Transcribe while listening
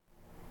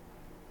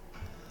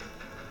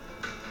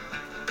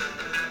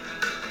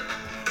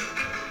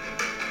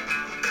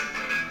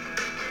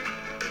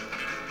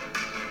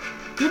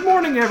Good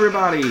morning,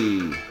 everybody.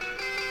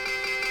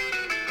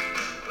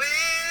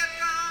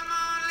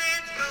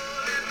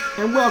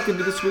 And welcome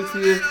to this week's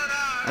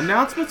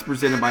announcements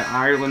presented by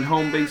Ireland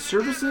Home-Based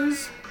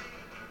Services.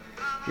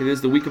 It is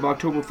the week of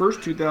October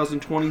 1st,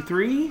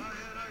 2023.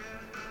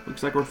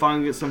 Looks like we're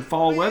finally getting some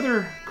fall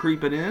weather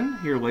creeping in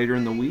here later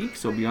in the week,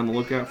 so be on the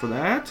lookout for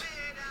that.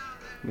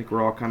 I think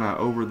we're all kind of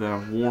over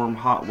the warm,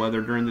 hot weather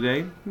during the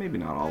day. Maybe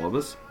not all of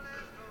us.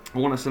 I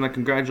want to send a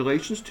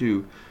congratulations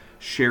to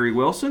Sherry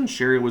Wilson.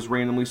 Sherry was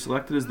randomly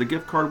selected as the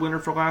gift card winner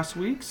for last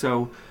week,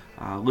 so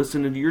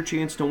listen to your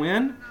chance to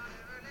win.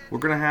 We're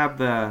going to have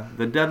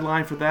the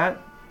deadline for that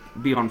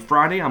be on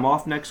Friday. I'm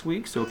off next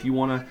week, so if you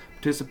want to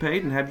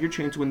participate and have your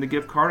chance to win the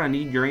gift card, I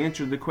need your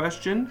answer to the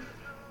question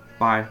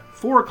by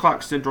 4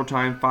 o'clock Central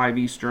Time, 5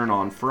 Eastern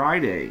on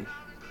Friday.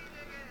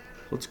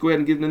 Let's go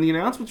ahead and get into the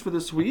announcements for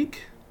this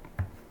week.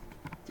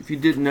 If you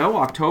didn't know,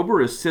 October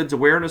is SIDS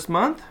Awareness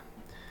Month,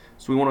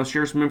 so we want to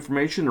share some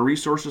information and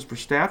resources for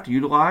staff to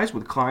utilize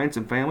with clients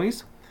and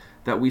families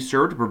that we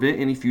serve to prevent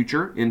any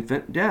future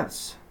infant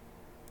deaths.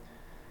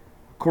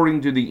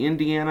 According to the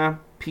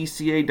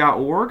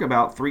IndianaPCA.org,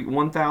 about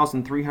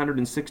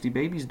 1,360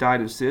 babies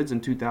died of SIDS in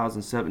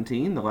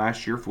 2017, the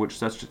last year for which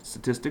such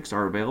statistics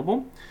are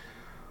available.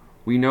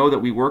 We know that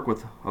we work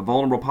with a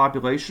vulnerable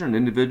population and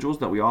individuals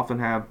that we often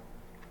have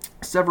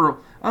several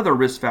other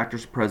risk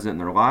factors present in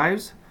their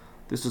lives.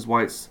 This is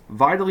why it's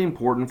vitally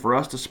important for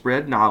us to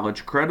spread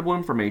knowledge, credible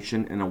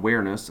information, and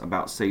awareness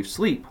about safe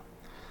sleep.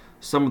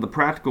 Some of the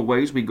practical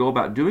ways we go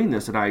about doing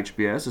this at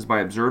IHBS is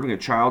by observing a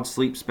child's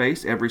sleep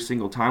space every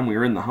single time we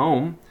are in the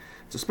home.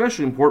 It's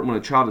especially important when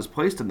a child is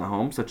placed in the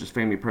home, such as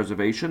family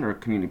preservation or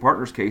community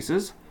partners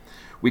cases.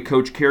 We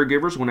coach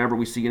caregivers whenever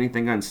we see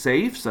anything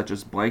unsafe, such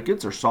as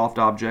blankets or soft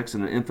objects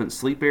in an infant's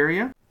sleep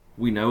area.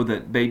 We know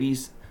that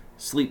babies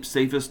sleep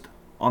safest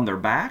on their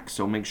back,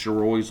 so make sure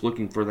we're always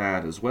looking for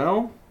that as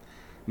well.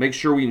 Make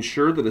sure we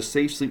ensure that a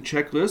safe sleep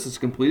checklist is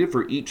completed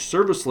for each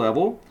service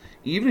level.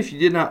 Even if you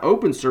did not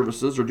open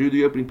services or do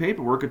the opening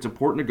paperwork, it's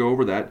important to go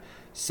over that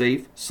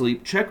safe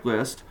sleep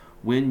checklist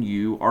when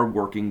you are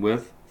working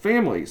with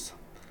families.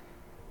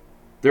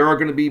 There are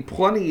going to be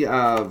plenty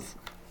of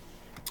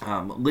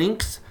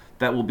links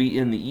that will be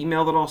in the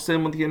email that I'll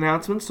send with the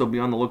announcements, so be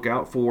on the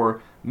lookout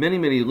for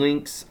many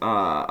links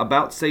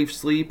about safe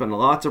sleep and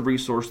lots of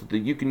resources that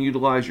you can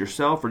utilize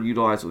yourself or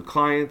utilize with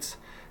clients.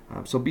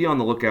 So be on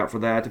the lookout for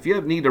that. If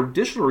you need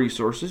additional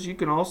resources, you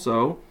can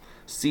also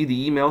see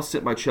the email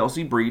sent by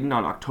Chelsea Breeden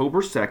on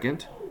October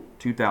 2nd,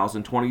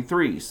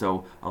 2023.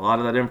 So a lot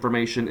of that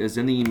information is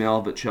in the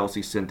email that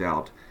Chelsea sent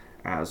out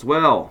as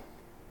well.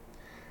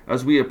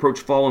 As we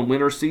approach fall and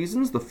winter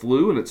seasons, the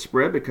flu and its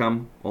spread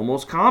become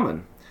almost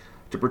common.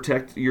 To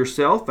protect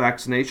yourself,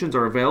 vaccinations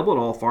are available at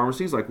all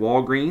pharmacies like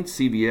Walgreens,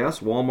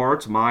 CVS,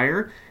 Walmart,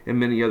 Meijer, and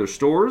many other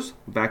stores.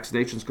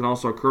 Vaccinations can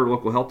also occur at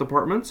local health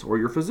departments or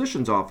your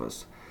physician's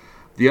office.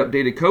 The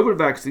updated COVID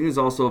vaccine is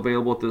also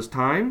available at this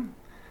time.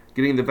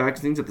 Getting the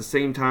vaccines at the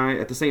same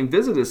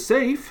visit is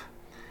safe,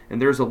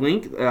 and there's a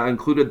link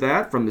included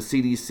that from the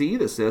CDC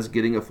that says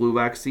getting a flu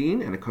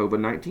vaccine and a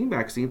COVID-19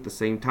 vaccine at the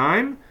same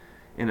time,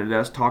 and it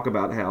does talk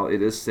about how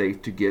it is safe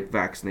to get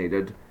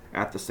vaccinated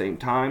at the same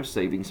time,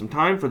 saving some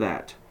time for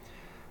that.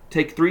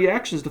 Take 3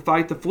 actions to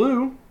fight the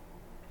flu.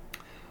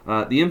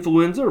 The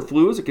influenza or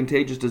flu is a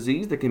contagious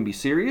disease that can be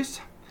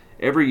serious.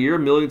 Every year,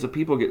 millions of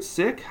people get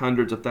sick,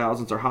 hundreds of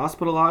thousands are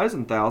hospitalized,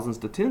 and thousands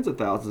to tens of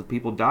thousands of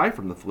people die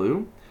from the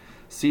flu.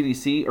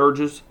 CDC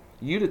urges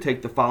you to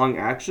take the following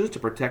actions to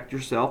protect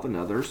yourself and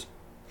others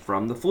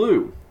from the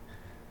flu.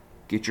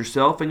 Get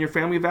yourself and your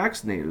family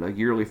vaccinated. A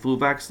yearly flu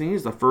vaccine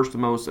is the first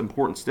and most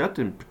important step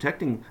in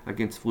protecting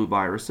against flu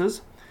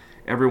viruses.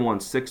 Everyone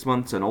 6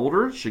 months and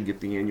older should get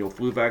the annual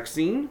flu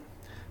vaccine.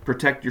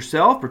 Protect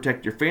yourself,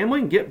 protect your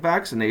family, and get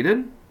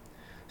vaccinated.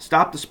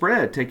 Stop the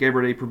spread. Take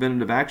everyday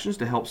preventative actions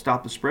to help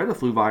stop the spread of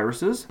flu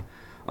viruses.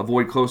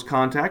 Avoid close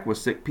contact with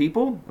sick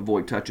people.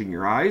 Avoid touching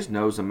your eyes,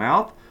 nose, and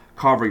mouth.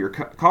 Cover your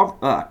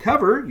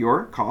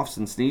coughs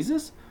and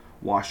sneezes.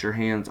 Wash your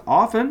hands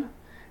often.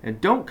 And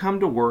don't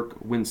come to work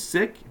when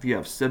sick if you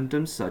have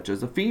symptoms such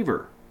as a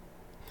fever.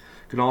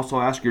 You can also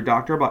ask your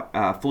doctor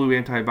about flu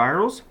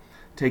antivirals.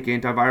 Take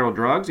antiviral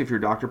drugs if your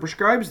doctor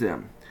prescribes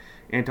them.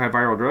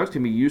 Antiviral drugs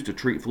can be used to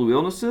treat flu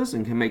illnesses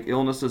and can make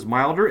illnesses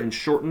milder and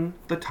shorten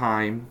the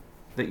time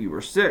that you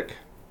are sick.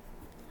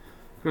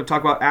 We're going to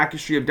talk about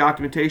accuracy of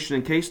documentation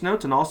and case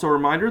notes, and also a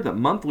reminder that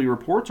monthly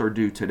reports are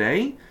due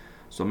today.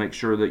 So make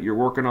sure that you're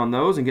working on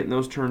those and getting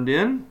those turned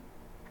in.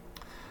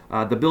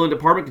 The billing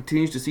department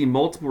continues to see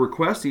multiple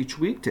requests each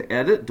week to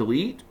edit,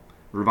 delete,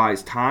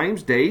 revise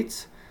times,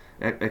 dates,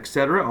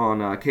 etc.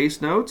 on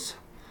case notes.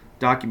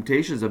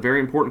 Documentation is a very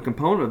important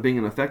component of being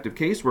an effective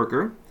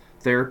caseworker,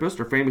 therapist,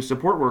 or family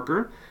support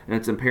worker, and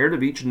it's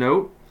imperative each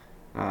note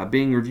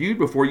being reviewed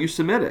before you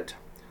submit it.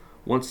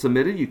 Once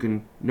submitted, you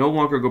can no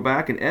longer go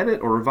back and edit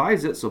or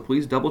revise it, so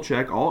please double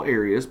check all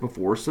areas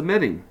before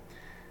submitting.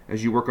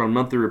 As you work on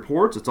monthly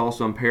reports, it's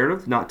also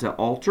imperative not to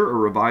alter or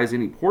revise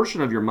any portion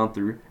of your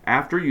monthly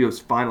after you have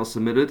final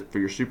submitted for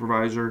your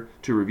supervisor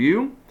to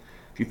review.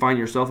 If you find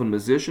yourself in a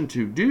position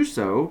to do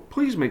so,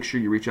 please make sure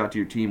you reach out to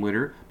your team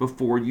leader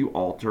before you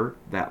alter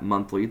that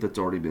monthly that's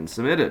already been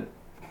submitted.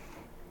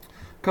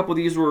 A couple of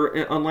these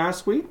were on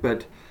last week,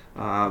 but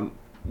want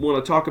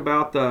to talk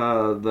about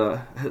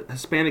the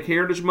Hispanic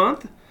Heritage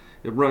Month.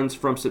 It runs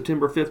from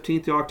September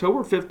 15th to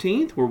October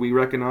 15th, where we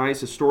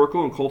recognize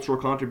historical and cultural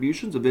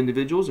contributions of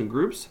individuals and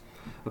groups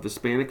of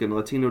Hispanic and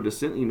Latino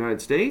descent in the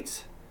United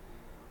States.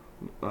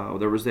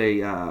 There was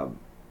a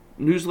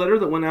newsletter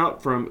that went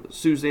out from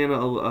Susanna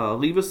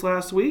Olivas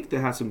last week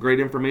that has some great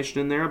information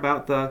in there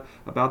about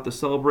the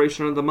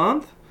celebration of the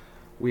month.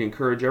 We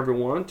encourage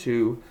everyone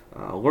to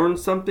learn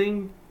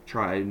something,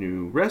 try a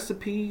new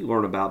recipe,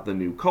 learn about the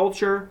new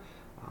culture,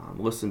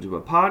 listen to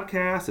a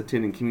podcast,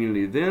 attending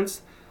community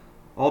events.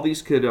 All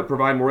these could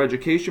provide more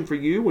education for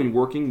you when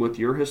working with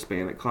your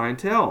Hispanic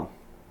clientele.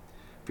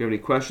 If you have any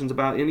questions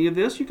about any of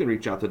this, you can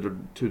reach out to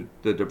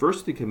the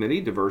Diversity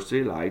Committee,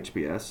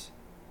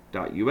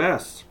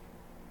 diversity@ihps.us.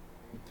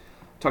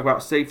 Talk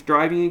about safe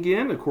driving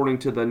again. According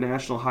to the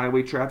National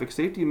Highway Traffic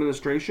Safety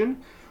Administration,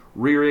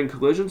 rear-end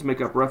collisions make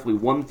up roughly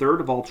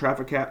 1/3 of all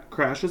traffic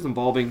crashes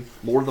involving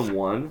more than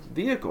one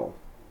vehicle.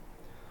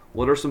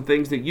 What are some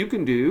things that you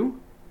can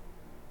do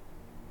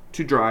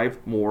to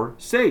drive more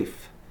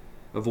safe?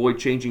 Avoid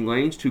changing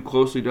lanes too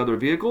closely to other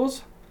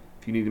vehicles.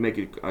 If you need to make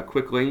a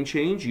quick lane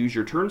change, use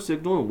your turn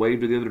signal and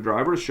wave to the other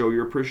driver to show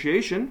your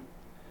appreciation.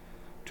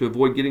 To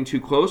avoid getting too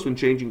close when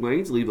changing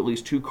lanes, leave at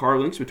least 2 car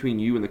lengths between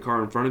you and the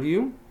car in front of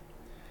you.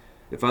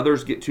 If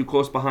others get too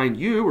close behind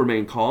you,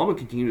 remain calm and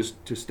continue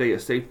to stay a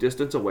safe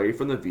distance away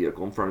from the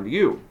vehicle in front of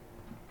you.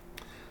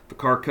 If a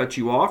car cuts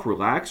you off,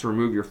 relax or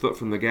remove your foot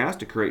from the gas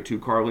to create 2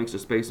 car lengths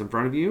of space in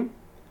front of you.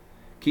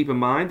 Keep in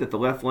mind that the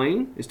left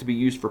lane is to be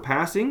used for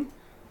passing.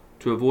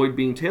 To avoid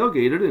being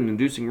tailgated and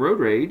inducing road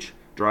rage,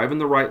 drive in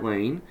the right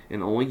lane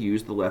and only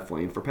use the left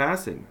lane for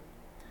passing.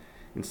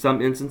 In some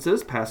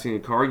instances, passing a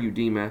car you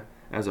deem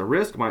as a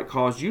risk might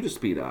cause you to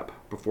speed up.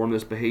 Perform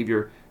this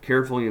behavior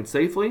carefully and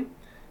safely.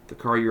 If the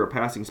car you are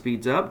passing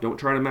speeds up, don't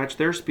try to match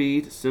their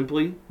speed.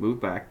 Simply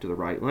move back to the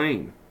right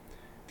lane.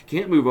 If you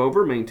can't move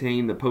over,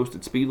 maintain the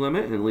posted speed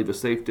limit and leave a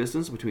safe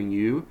distance between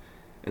you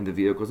and the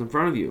vehicles in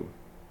front of you.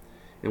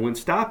 And when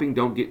stopping,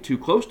 don't get too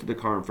close to the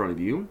car in front of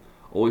you.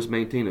 Always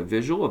maintain a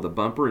visual of the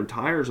bumper and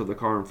tires of the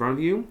car in front of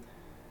you,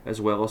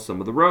 as well as some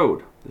of the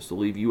road. This will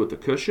leave you with the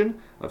cushion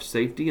of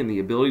safety and the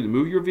ability to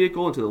move your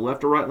vehicle into the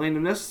left or right lane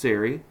if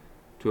necessary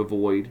to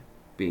avoid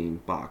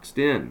being boxed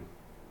in.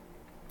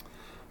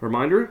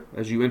 Reminder,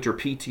 as you enter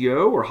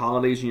PTO or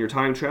holidays in your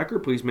time tracker,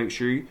 please make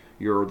sure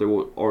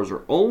yours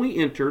are only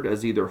entered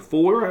as either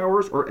 4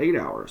 hours or 8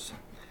 hours.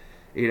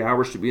 8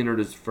 hours should be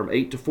entered as from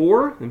 8 to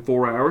 4, and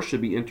 4 hours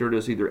should be entered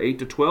as either 8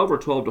 to 12 or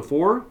 12 to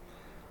 4.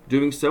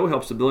 Doing so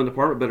helps the billing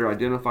department better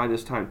identify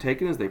this time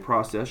taken as they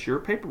process your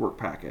paperwork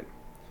packet.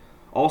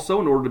 Also,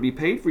 in order to be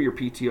paid for your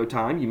PTO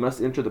time, you must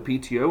enter the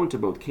PTO into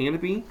both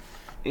Canopy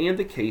and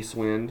the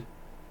Casewind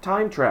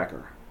time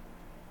tracker.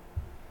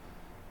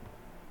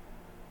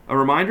 A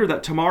reminder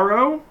that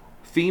tomorrow,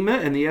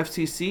 FEMA and the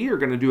FCC are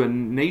going to do a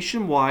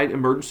nationwide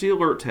emergency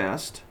alert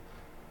test.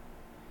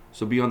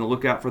 So be on the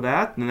lookout for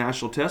that. The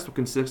national test will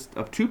consist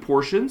of 2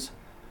 portions.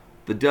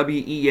 The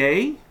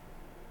WEA,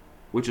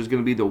 which is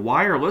going to be the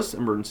wireless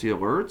emergency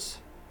alerts,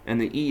 and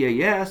the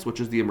EAS,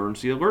 which is the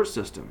emergency alert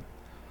system.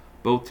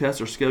 Both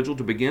tests are scheduled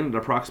to begin at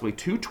approximately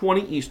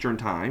 2:20 Eastern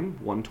Time,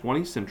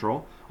 1:20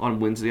 Central, on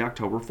Wednesday,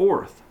 October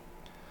 4th.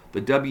 The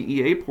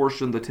WEA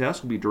portion of the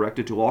test will be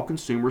directed to all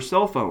consumer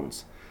cell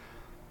phones.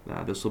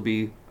 This will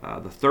be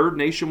the 3rd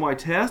nationwide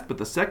test, but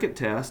the 2nd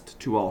test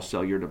to all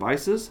cellular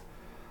devices.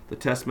 The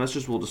test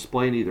messages will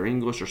display in either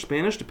English or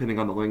Spanish, depending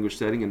on the language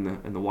setting in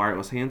the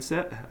wireless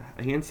handset.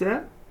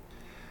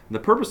 The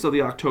purpose of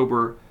the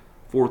October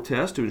 4th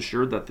test to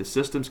ensure that the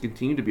systems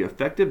continue to be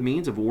effective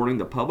means of warning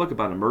the public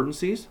about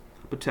emergencies,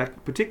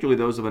 particularly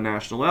those of a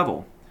national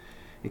level.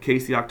 In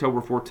case the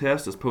October 4th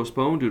test is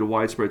postponed due to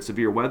widespread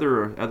severe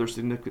weather or other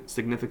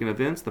significant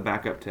events, the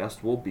backup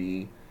test will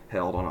be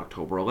held on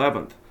October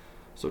 11th.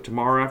 So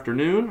tomorrow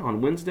afternoon,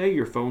 on Wednesday,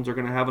 your phones are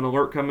going to have an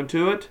alert coming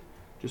to it.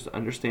 Just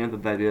understand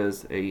that that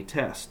is a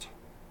test.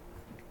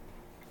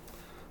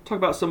 Talk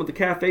about some of the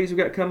cafes we've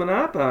got coming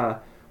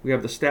up. We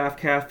have the Staff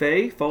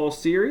Cafe Fall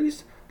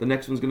Series. The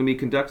next one's going to be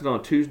conducted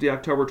on Tuesday,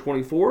 October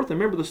 24th. And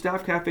remember, the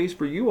Staff Cafe is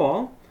for you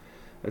all.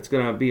 It's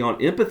going to be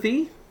on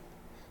Empathy.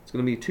 It's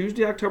going to be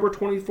Tuesday, October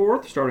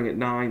 24th, starting at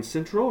 9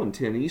 Central and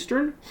 10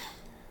 Eastern.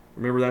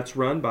 Remember, that's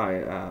run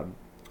by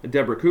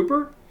Deborah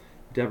Cooper.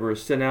 Deborah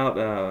has sent out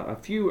a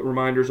few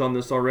reminders on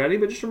this already,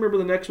 but just remember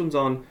the next one's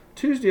on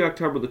Tuesday,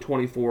 October the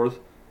 24th,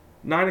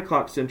 9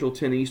 o'clock Central,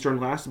 10 Eastern.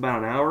 Lasts about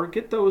an hour.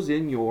 Get those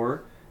in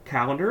your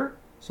calendar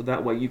so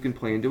that way you can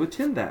plan to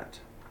attend that.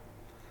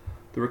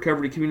 The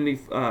Recovery Community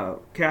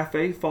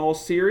Cafe Fall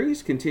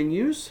Series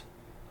continues.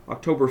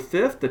 October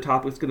 5th, the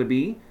topic is going to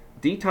be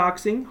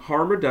detoxing,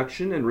 harm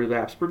reduction, and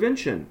relapse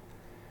prevention.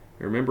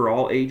 Remember,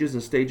 all ages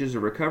and stages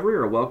of recovery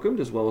are welcomed,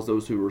 as well as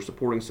those who are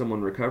supporting someone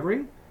in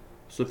recovery.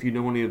 So if you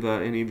know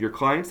any of your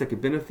clients that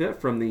could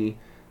benefit from the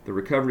the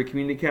Recovery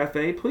Community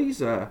Cafe,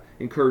 please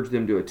encourage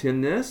them to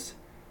attend this.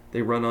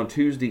 They run on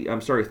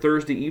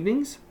Thursday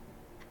evenings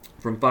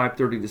from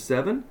 5:30 to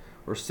 7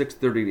 or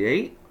 6:30 to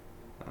 8.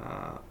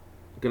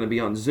 Going to be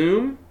on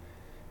Zoom.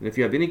 And if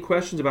you have any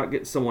questions about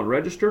getting someone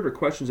registered or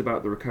questions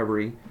about the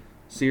recovery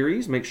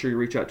series, make sure you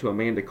reach out to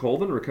Amanda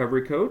Colvin,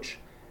 recovery coach,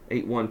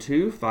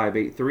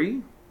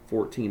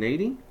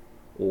 812-583-1480,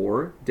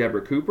 or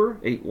Deborah Cooper,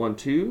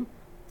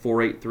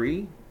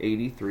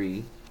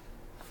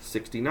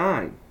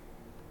 812-483-8369.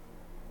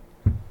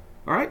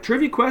 All right,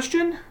 trivia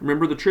question.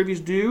 Remember, the trivia's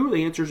due.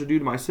 The answers are due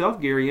to myself,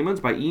 Gary Emmons,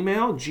 by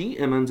email,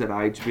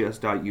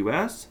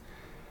 gemmons@ihbs.us.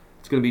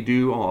 It's going to be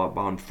due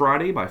on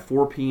Friday by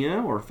 4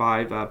 p.m. or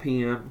 5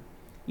 p.m.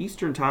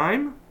 Eastern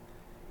Time.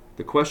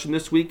 The question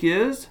this week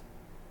is,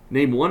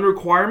 name one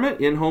requirement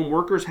in-home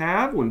workers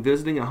have when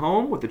visiting a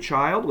home with a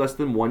child less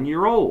than 1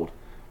 year old.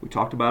 We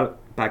talked about it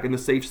back in the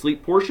safe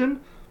sleep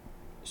portion.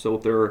 So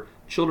if there are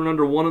children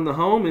under 1 in the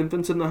home,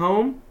 infants in the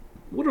home,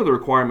 what are the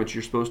requirements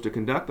you're supposed to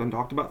conduct? I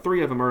talked about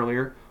 3 of them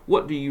earlier.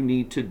 What do you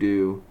need to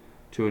do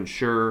to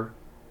ensure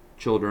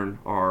children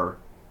are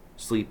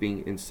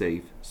sleeping in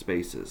safe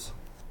spaces?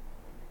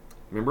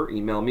 Remember,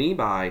 email me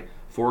by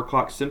 4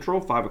 o'clock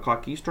Central, 5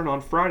 o'clock Eastern on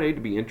Friday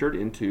to be entered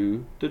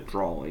into the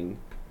drawing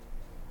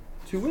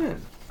to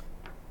win.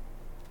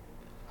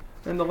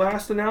 And the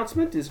last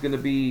announcement is going to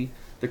be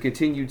the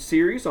continued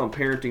series on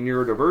parenting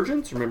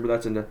neurodivergence. Remember,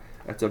 that's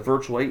a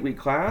virtual 8-week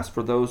class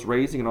for those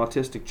raising an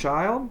autistic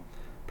child.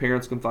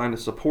 Parents can find a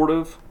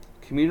supportive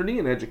community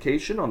and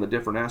education on the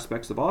different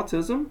aspects of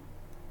autism.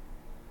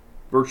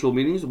 Virtual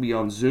meetings will be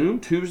on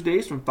Zoom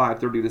Tuesdays from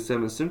 5:30 to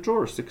 7 Central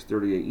or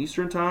 6:38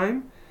 Eastern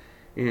Time.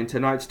 And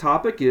tonight's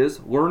topic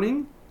is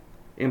learning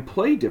and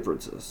play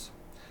differences.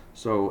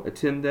 So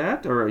attend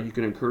that, or you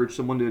can encourage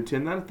someone to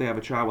attend that if they have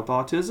a child with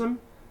autism.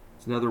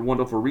 It's another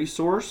wonderful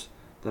resource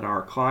that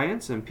our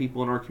clients and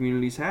people in our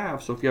communities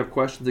have. So if you have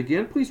questions,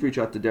 again, please reach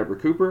out to Deborah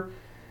Cooper,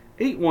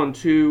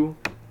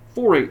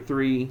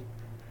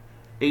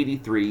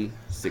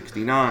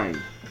 812-483-8369.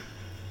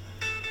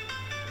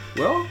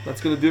 Well,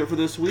 that's going to do it for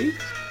this week.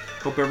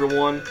 Hope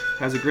everyone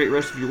has a great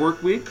rest of your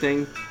work week.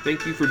 Thank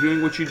you for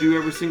doing what you do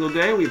every single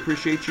day. We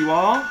appreciate you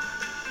all.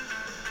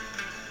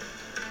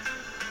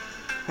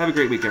 Have a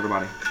great week,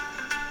 everybody.